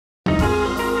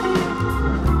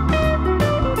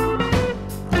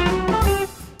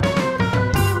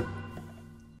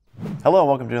Hello and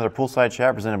welcome to another Poolside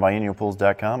Chat presented by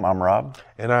InyoPools.com. I'm Rob.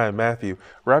 And I am Matthew.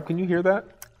 Rob, can you hear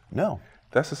that? No.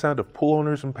 That's the sound of pool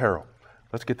owners in peril.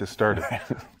 Let's get this started.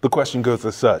 The question goes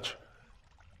as such.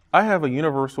 I have a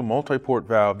universal multi-port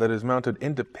valve that is mounted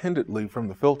independently from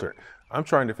the filter. I'm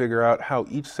trying to figure out how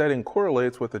each setting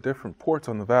correlates with the different ports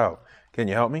on the valve. Can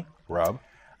you help me, Rob?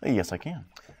 Yes, I can.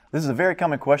 This is a very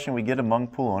common question we get among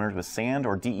pool owners with sand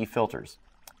or DE filters.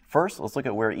 First, let's look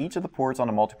at where each of the ports on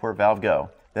a multi-port valve go.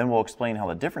 Then we'll explain how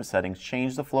the different settings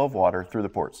change the flow of water through the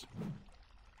ports.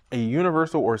 A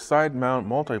universal or side mount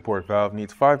multi-port valve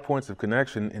needs 5 points of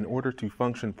connection in order to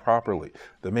function properly.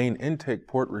 The main intake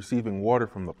port receiving water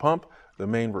from the pump, the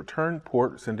main return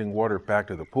port sending water back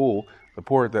to the pool, the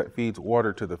port that feeds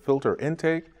water to the filter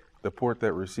intake, the port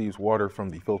that receives water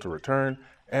from the filter return,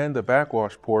 and the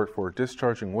backwash port for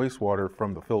discharging wastewater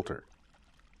from the filter.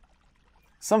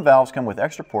 Some valves come with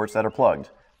extra ports that are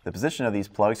plugged. The position of these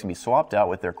plugs can be swapped out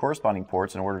with their corresponding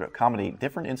ports in order to accommodate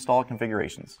different install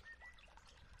configurations.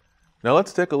 Now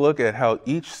let's take a look at how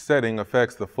each setting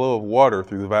affects the flow of water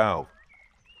through the valve.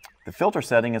 The filter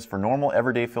setting is for normal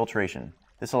everyday filtration.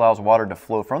 This allows water to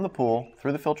flow from the pool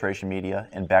through the filtration media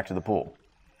and back to the pool.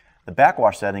 The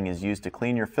backwash setting is used to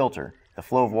clean your filter. The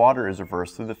flow of water is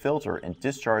reversed through the filter and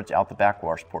discharged out the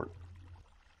backwash port.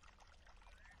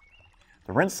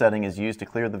 The rinse setting is used to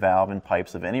clear the valve and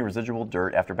pipes of any residual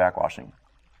dirt after backwashing.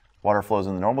 Water flows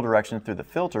in the normal direction through the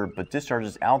filter but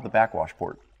discharges out the backwash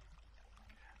port.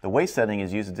 The waste setting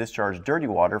is used to discharge dirty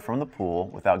water from the pool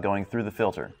without going through the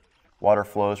filter. Water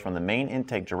flows from the main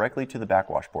intake directly to the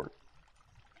backwash port.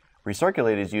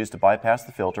 Recirculate is used to bypass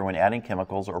the filter when adding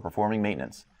chemicals or performing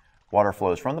maintenance. Water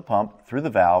flows from the pump, through the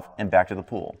valve, and back to the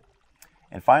pool.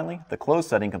 And finally, the close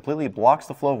setting completely blocks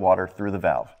the flow of water through the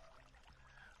valve.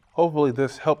 Hopefully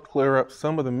this helped clear up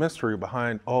some of the mystery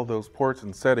behind all those ports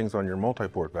and settings on your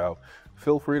multi-port valve.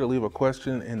 Feel free to leave a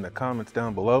question in the comments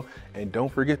down below, and don't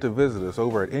forget to visit us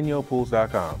over at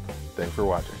InyoPools.com. Thanks for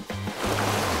watching.